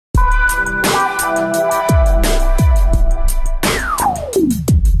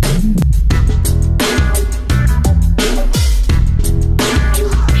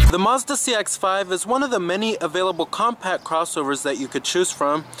Mazda CX-5 is one of the many available compact crossovers that you could choose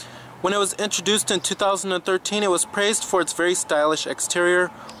from. When it was introduced in 2013, it was praised for its very stylish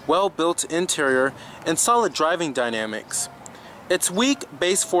exterior, well-built interior, and solid driving dynamics. Its weak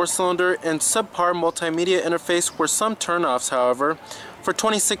base 4-cylinder and subpar multimedia interface were some turnoffs, however. For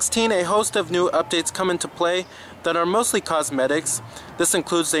 2016, a host of new updates come into play that are mostly cosmetics. This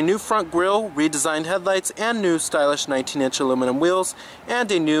includes a new front grille, redesigned headlights, and new stylish 19-inch aluminum wheels, and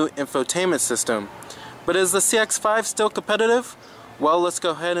a new infotainment system. But is the CX-5 still competitive? Well, let's go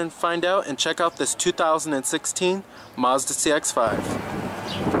ahead and find out and check out this 2016 Mazda CX-5.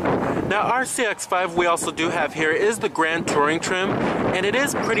 Now, our CX-5 we also do have here is the Grand Touring trim, and it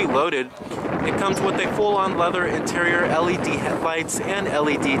is pretty loaded. It comes with a full-on leather interior, LED headlights, and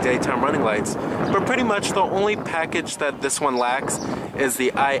LED daytime running lights. But pretty much the only package that this one lacks is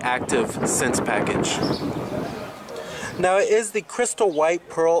the iActive Sense package. Now, it is the crystal white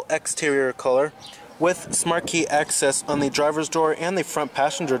pearl exterior color with smart key access on the driver's door and the front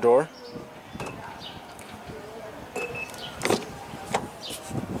passenger door.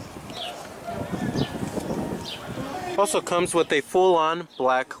 Also comes with a full-on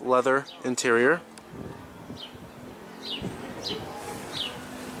black leather interior.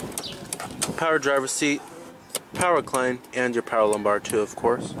 Power driver's seat, power recline, and your power lumbar too, of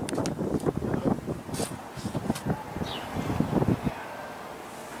course.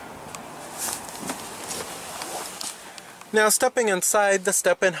 Now, stepping inside, the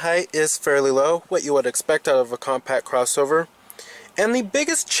step-in height is fairly low, what you would expect out of a compact crossover. And the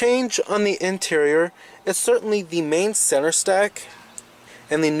biggest change on the interior is certainly the main center stack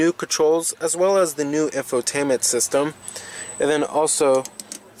and the new controls, as well as the new infotainment system, and then also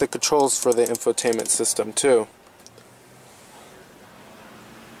the controls for the infotainment system too.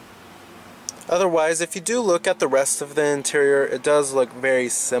 Otherwise, if you do look at the rest of the interior, it does look very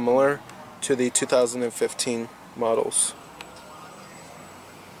similar to the 2015 models.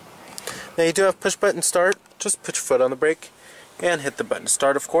 Now, you do have push button start. Just put your foot on the brake and hit the button to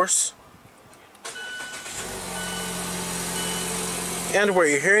start, of course. And what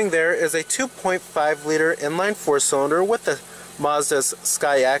you're hearing there is a 2.5 liter inline 4-cylinder with the Mazda's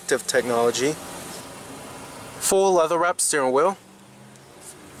SkyActiv technology. Full leather wrapped steering wheel.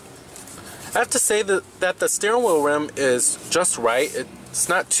 I have to say that the steering wheel rim is just right. It's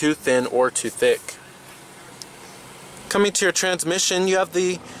not too thin or too thick. Coming to your transmission, you have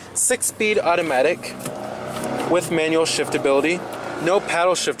the 6-speed automatic with manual shiftability. No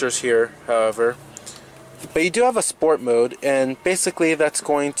paddle shifters here, however. But you do have a sport mode, and basically that's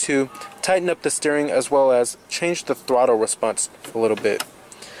going to tighten up the steering as well as change the throttle response a little bit.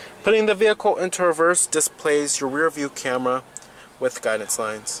 Putting the vehicle into reverse displays your rear view camera with guidance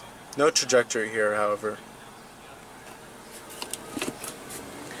lines. No trajectory here, however.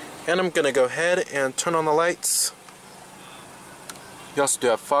 And I'm going to go ahead and turn on the lights. You also do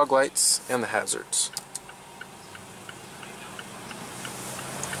have fog lights and the hazards.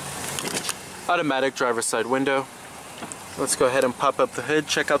 Automatic driver's side window. Let's go ahead and pop up the hood,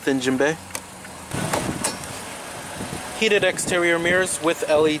 check out the engine bay. Heated exterior mirrors with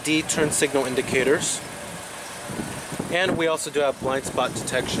LED turn signal indicators. And we also do have blind spot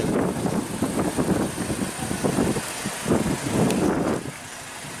detection.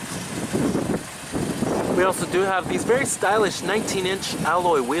 We also do have these very stylish 19-inch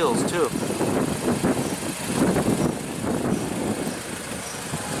alloy wheels too.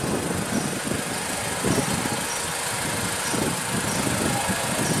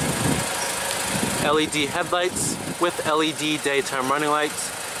 LED headlights with LED daytime running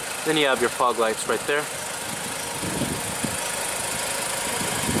lights. Then you have your fog lights right there.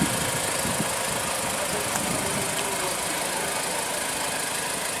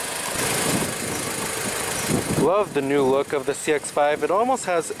 Love the new look of the CX-5. It almost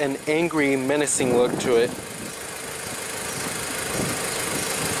has an angry, menacing look to it.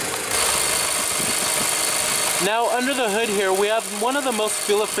 Now, under the hood here, we have one of the most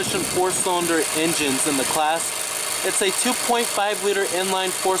fuel-efficient 4-cylinder engines in the class. It's a 2.5 liter inline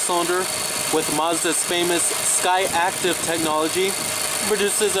 4-cylinder with Mazda's famous SkyActiv technology. It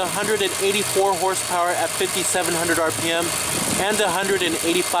produces 184 horsepower at 5,700 RPM and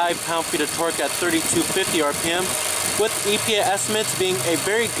 185 pound-feet of torque at 3,250 RPM, with EPA estimates being a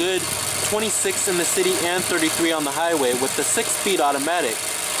very good 26 in the city and 33 on the highway with the 6-speed automatic.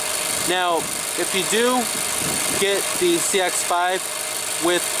 Now, if you do get the CX-5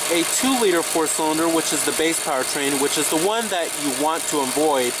 with a 2-liter 4-cylinder, which is the base powertrain, which is the one that you want to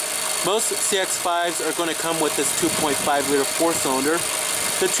avoid, most CX-5s are going to come with this 2.5 liter 4-cylinder.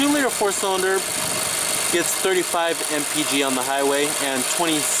 The 2-liter 4-cylinder Gets 35 mpg on the highway and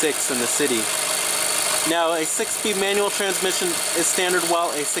 26 in the city. Now a 6-speed manual transmission is standard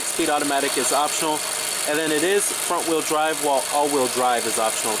while a 6-speed automatic is optional, and then it is front wheel drive while all-wheel drive is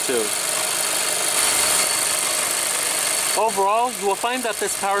optional too. Overall, you will find that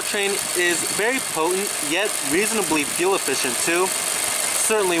this powertrain is very potent yet reasonably fuel efficient too.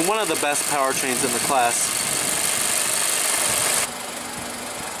 Certainly one of the best powertrains in the class.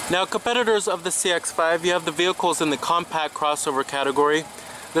 Now, competitors of the CX-5, you have the vehicles in the compact crossover category.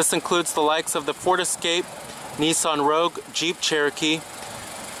 This includes the likes of the Ford Escape, Nissan Rogue, Jeep Cherokee,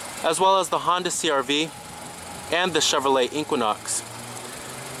 as well as the Honda CR-V and the Chevrolet Equinox.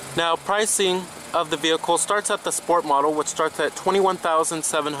 Now, pricing of the vehicle starts at the Sport model, which starts at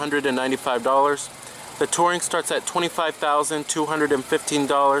 $21,795. The Touring starts at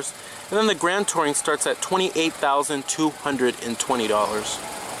 $25,215, and then the Grand Touring starts at $28,220.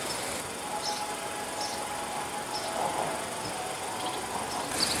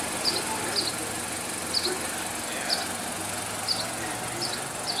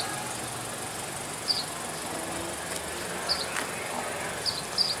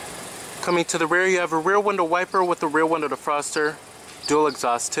 Coming to the rear, you have a rear window wiper with a rear window defroster, dual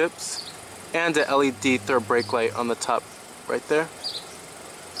exhaust tips, and a LED third brake light on the top right there.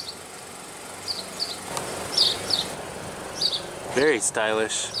 Very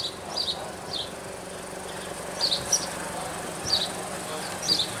stylish.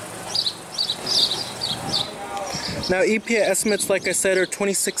 Now EPA estimates, like I said, are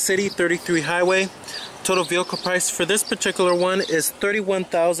 26 city, 33 highway. Total vehicle price for this particular one is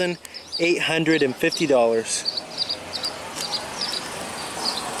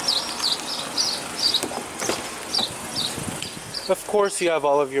 $31,850. Of course, you have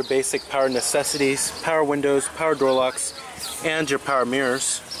all of your basic power necessities: power windows, power door locks, and your power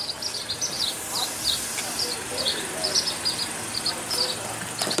mirrors.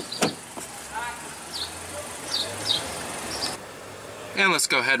 And let's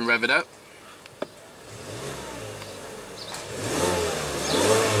go ahead and rev it up.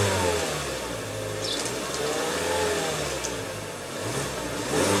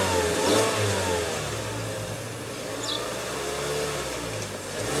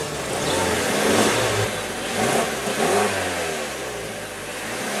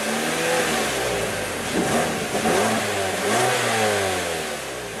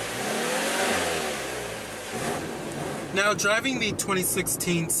 Now, driving the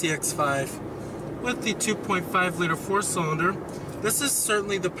 2016 CX-5 with the 2.5 liter 4-cylinder, this is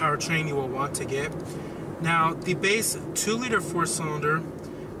certainly the powertrain you will want to get. Now, the base 2 liter 4-cylinder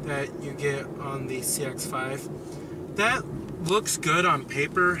that you get on the CX-5, that looks good on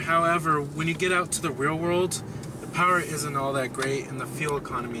paper. However, when you get out to the real world, the power isn't all that great and the fuel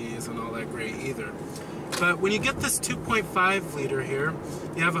economy isn't all that great either. But when you get this 2.5 liter here,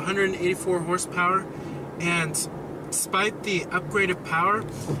 you have 184 horsepower, and despite the upgraded power,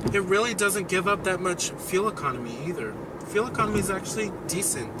 it really doesn't give up that much fuel economy either. Fuel economy is actually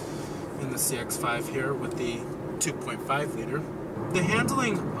decent in the CX-5 here with the 2.5 liter. The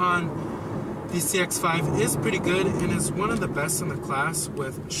handling on the CX-5 is pretty good and is one of the best in the class,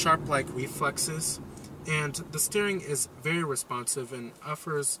 with sharp-like reflexes, and the steering is very responsive and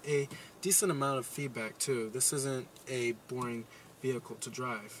offers a decent amount of feedback too. This isn't a boring vehicle to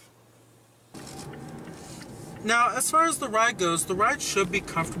drive. Now, as far as the ride goes, the ride should be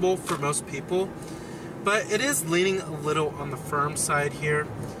comfortable for most people, but it is leaning a little on the firm side here.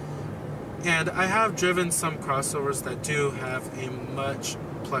 And I have driven some crossovers that do have a much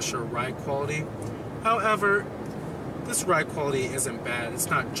plusher ride quality. However, this ride quality isn't bad. It's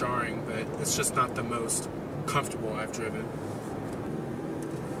not jarring, but it's just not the most comfortable I've driven.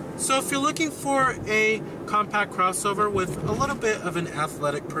 So if you're looking for a compact crossover with a little bit of an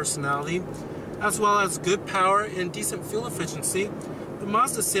athletic personality, as well as good power and decent fuel efficiency, the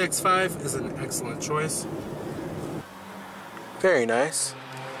Mazda CX-5 is an excellent choice. Very nice.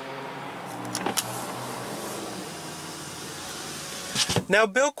 Now,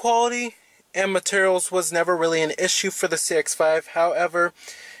 build quality and materials was never really an issue for the CX-5. However,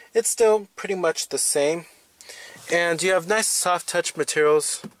 it's still pretty much the same. And you have nice soft touch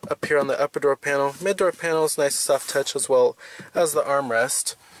materials up here on the upper door panel. Mid door panel is nice soft touch, as well as the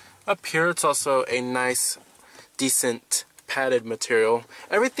armrest. Up here, it's also a nice, decent padded material.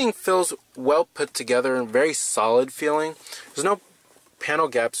 Everything feels well put together and very solid feeling. There's no panel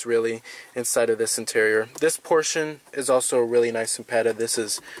gaps really inside of this interior. This portion is also really nice and padded. This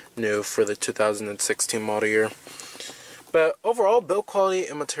is new for the 2016 model year. But overall, build quality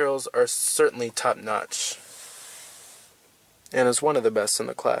and materials are certainly top notch, and is one of the best in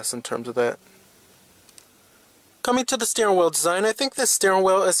the class in terms of that. Coming to the steering wheel design, I think this steering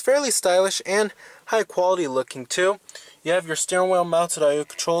wheel is fairly stylish and high quality looking too. You have your steering wheel mounted audio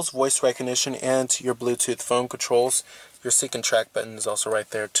controls, voice recognition, and your Bluetooth phone controls. Your seek and track button is also right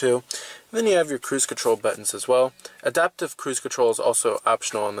there too. And then you have your cruise control buttons as well. Adaptive cruise control is also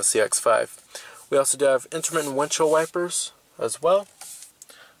optional on the CX-5. We also do have intermittent windshield wipers as well.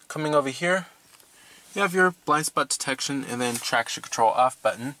 Coming over here, you have your blind spot detection and then traction control off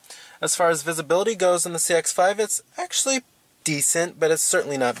button. As far as visibility goes in the CX-5, it's actually decent, but it's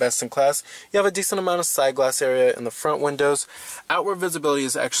certainly not best in class. You have a decent amount of side glass area in the front windows. Outward visibility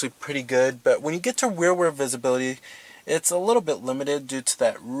is actually pretty good, but when you get to rearward visibility, it's a little bit limited due to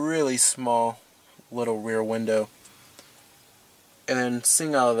that really small little rear window. And then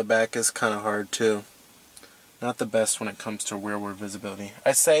seeing out of the back is kind of hard too. Not the best when it comes to rearward visibility.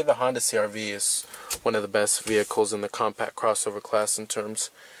 I say the Honda CR-V is one of the best vehicles in the compact crossover class in terms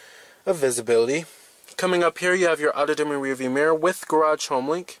of visibility. Coming up here, you have your auto-dimming rearview mirror with garage home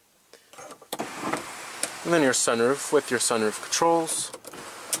link. And then your sunroof with your sunroof controls.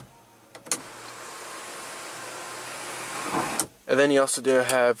 And then you also do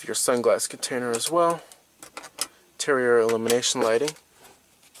have your sunglass container as well. Interior illumination lighting.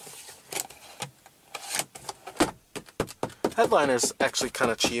 Headliner's actually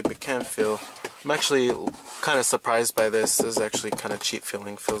kind of cheap. It can feel. I'm actually kind of surprised by this. This is actually kind of cheap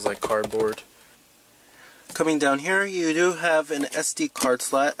feeling. Feels like cardboard. Coming down here, you do have an SD card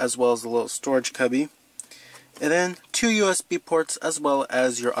slot as well as a little storage cubby. And then 2 USB ports as well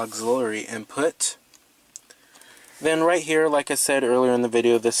as your auxiliary input. Then right here, like I said earlier in the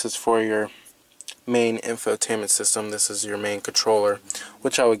video, this is for your main infotainment system. This is your main controller,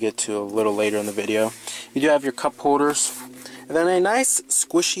 which I will get to a little later in the video. You do have your cup holders, and then a nice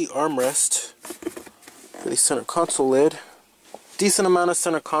squishy armrest for the center console lid. Decent amount of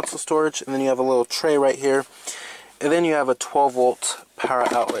center console storage, and then you have a little tray right here, and then you have a 12-volt power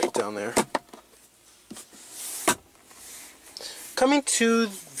outlet down there. Coming to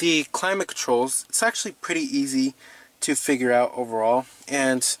the climate controls, it's actually pretty easy to figure out overall,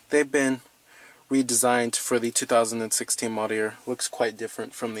 and they've been redesigned for the 2016 model year. Looks quite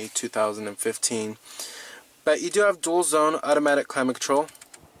different from the 2015. But you do have dual zone automatic climate control.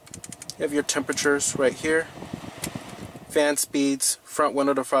 You have your temperatures right here, fan speeds, front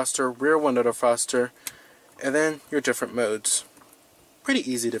window defroster, rear window defroster, and then your different modes.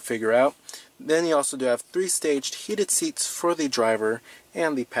 Pretty easy to figure out. Then you also do have 3-staged heated seats for the driver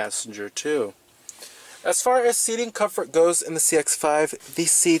and the passenger too. As far as seating comfort goes in the CX-5,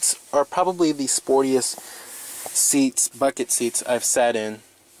 these seats are probably the sportiest seats, bucket seats I've sat in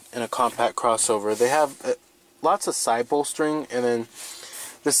a compact crossover. They have lots of side bolstering, and then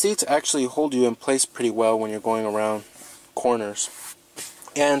the seats actually hold you in place pretty well when you're going around corners.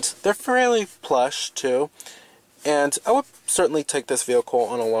 And they're fairly plush too, and I would certainly take this vehicle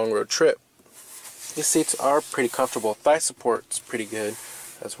on a long road trip. These seats are pretty comfortable. Thigh support's pretty good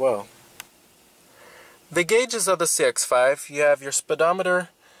as well. The gauges of the CX-5, you have your speedometer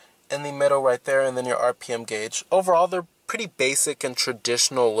in the middle right there, and then your RPM gauge. Overall, they're pretty basic and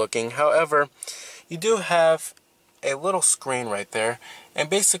traditional looking. However, you do have a little screen right there, and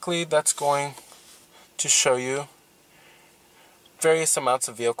basically that's going to show you various amounts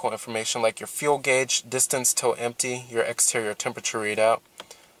of vehicle information like your fuel gauge, distance till empty, your exterior temperature readout,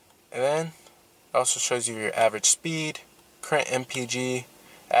 and then it also shows you your average speed, current MPG,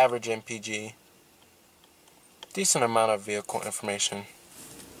 average MPG. Decent amount of vehicle information.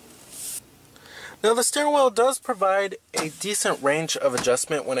 Now the steering wheel does provide a decent range of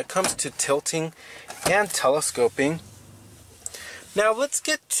adjustment when it comes to tilting and telescoping. Now let's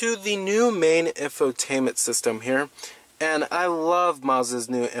get to the new main infotainment system here. And I love Mazda's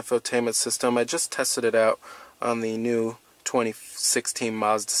new infotainment system. I just tested it out on the new 2016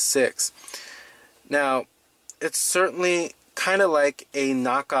 Mazda 6. Now, it's certainly kind of like a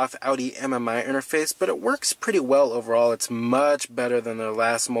knockoff Audi MMI interface, but it works pretty well overall. It's much better than their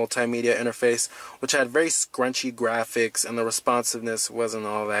last multimedia interface, which had very scrunchy graphics and the responsiveness wasn't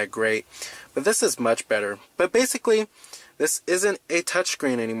all that great. But this is much better. But basically, this isn't a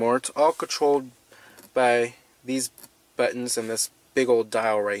touchscreen anymore. It's all controlled by these buttons and this big old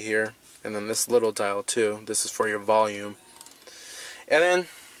dial right here, and then this little dial too. This is for your volume. And then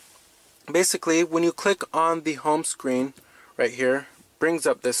basically when you click on the home screen right here, brings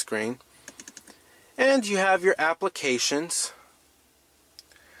up this screen, and you have your applications.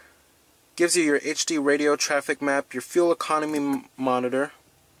 Gives you your HD radio traffic map, your fuel economy monitor,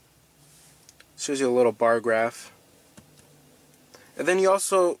 shows you a little bar graph, and then you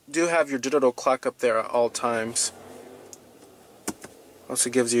also do have your digital clock up there at all times. Also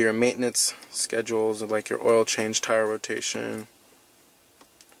gives you your maintenance schedules, like your oil change, tire rotation,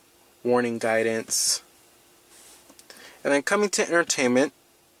 warning guidance. And then coming to entertainment,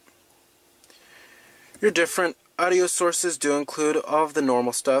 your different audio sources do include all of the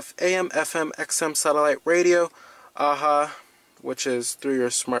normal stuff: AM, FM, XM, satellite radio, AHA, which is through your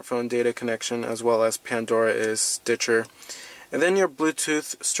smartphone data connection, as well as Pandora is Stitcher. And then your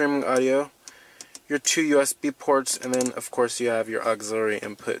Bluetooth streaming audio, your 2 USB ports, and then of course you have your auxiliary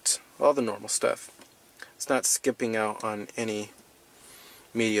inputs, all the normal stuff. It's not skipping out on any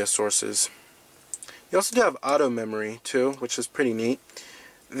media sources. You also do have auto memory too, which is pretty neat.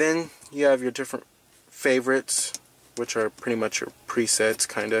 Then you have your different favorites, which are pretty much your presets,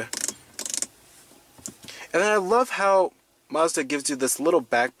 kinda. And then I love how Mazda gives you this little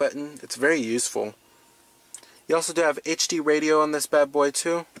back button. It's very useful. You also do have HD radio on this bad boy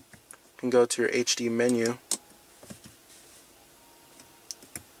too. You can go to your HD menu.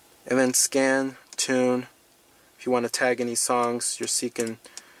 And then scan, tune. If you want to tag any songs, your seek and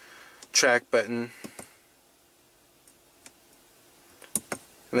track button.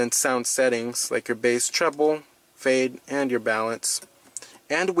 And then sound settings, like your bass, treble, fade, and your balance.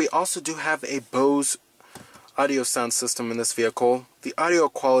 And we also do have a Bose audio sound system in this vehicle. The audio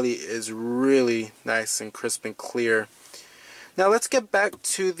quality is really nice and crisp and clear. Now let's get back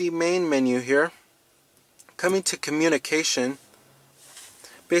to the main menu here. Coming to communication,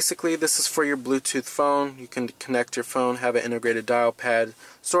 basically this is for your Bluetooth phone. You can connect your phone, have an integrated dial pad,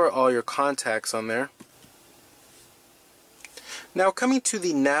 store all your contacts on there. Now coming to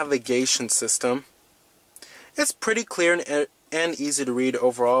the navigation system, it's pretty clear and easy to read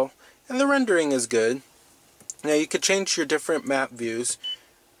overall, and the rendering is good. Now you could change your different map views.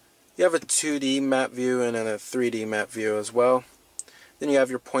 You have a 2D map view and then a 3D map view as well. Then you have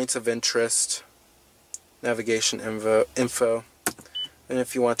your points of interest, navigation info. And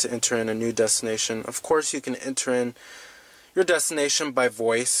if you want to enter in a new destination, of course you can enter in your destination by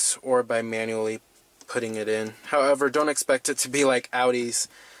voice or by manually putting it in. However, don't expect it to be like Audi's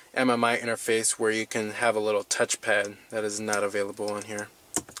MMI interface where you can have a little touchpad. That is not available on here.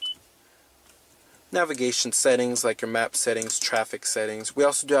 Navigation settings, like your map settings, traffic settings. We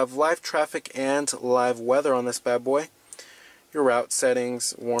also do have live traffic and live weather on this bad boy. Your route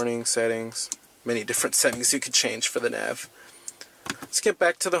settings, warning settings, many different settings you could change for the nav. Let's get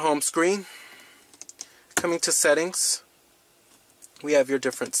back to the home screen. Coming to settings, we have your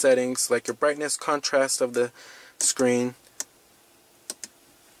different settings, like your brightness, contrast of the screen.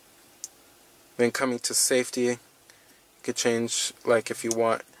 Then coming to safety, you could change, like if you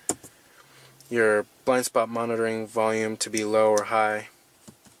want your blind spot monitoring volume to be low or high.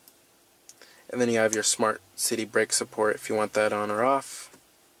 And then you have your smart city brake support if you want that on or off.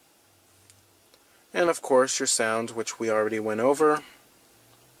 And of course your sound, which we already went over.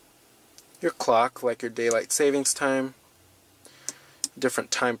 Your clock, like your daylight savings time. Different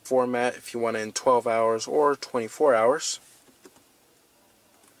time format if you want it in 12 hours or 24 hours.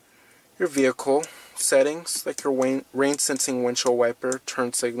 Your vehicle settings, like your rain sensing windshield wiper,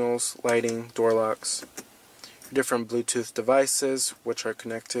 turn signals, lighting, door locks. Your different Bluetooth devices which are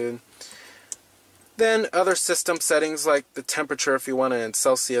connected. Then other system settings like the temperature if you want it in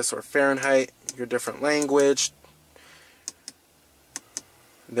Celsius or Fahrenheit, your different language.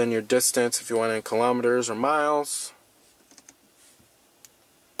 Then your distance if you want it in kilometers or miles.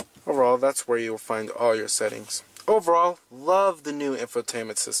 Overall, that's where you will find all your settings. Overall, love the new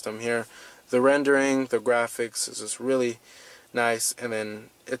infotainment system here. The rendering, the graphics is just really nice, and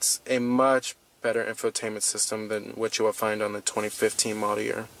then it's a much better infotainment system than what you will find on the 2015 model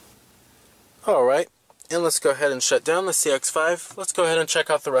year. Alright, and let's go ahead and shut down the CX-5. Let's go ahead and check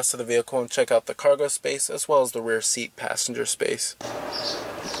out the rest of the vehicle and check out the cargo space as well as the rear seat passenger space.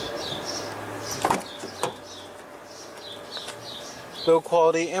 Build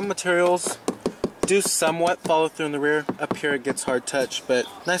quality and materials do somewhat follow through in the rear. Up here it gets hard touch, but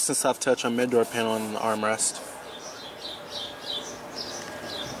nice and soft touch on mid-door panel and the armrest.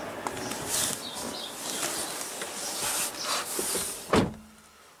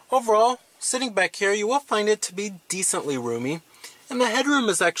 Overall, sitting back here, you will find it to be decently roomy, and the headroom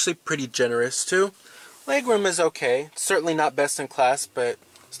is actually pretty generous too. Legroom is okay. It's certainly not best in class, but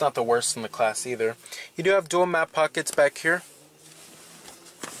it's not the worst in the class either. You do have dual map pockets back here,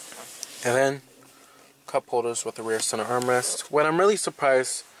 and then cup holders with the rear center armrest. What I'm really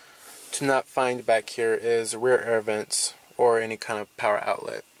surprised to not find back here is rear air vents or any kind of power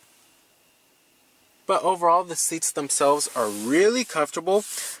outlet. But overall, the seats themselves are really comfortable,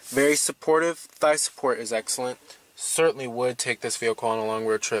 very supportive. Thigh support is excellent. Certainly would take this vehicle on a long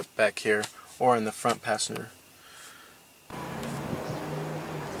road trip back here or in the front passenger.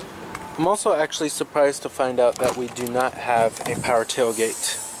 I'm also actually surprised to find out that we do not have a power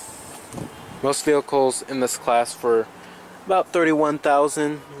tailgate. Most vehicles in this class for about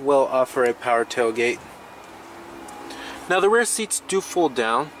 $31,000 will offer a power tailgate. Now the rear seats do fold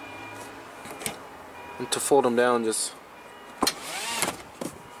down, and to fold them down, just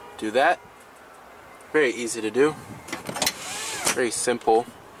do that. Very easy to do, very simple.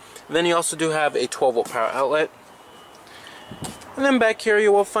 And then you also do have a 12-volt power outlet. And then back here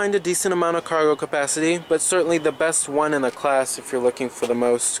you will find a decent amount of cargo capacity, but certainly the best one in the class if you're looking for the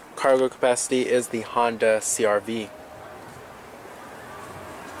most cargo capacity is the Honda CR-V.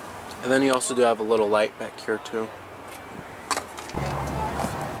 And then you also do have a little light back here too.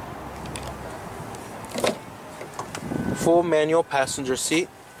 Full manual passenger seat.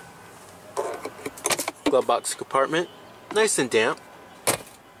 Glove box compartment. Nice and damp.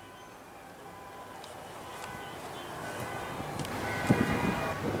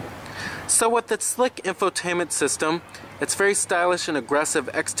 So with its slick infotainment system, its very stylish and aggressive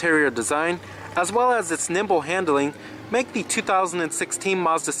exterior design, as well as its nimble handling, make the 2016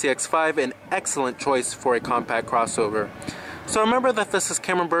 Mazda CX-5 an excellent choice for a compact crossover. So remember that this is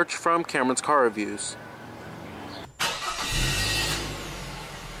Cameron Birch from Cameron's Car Reviews.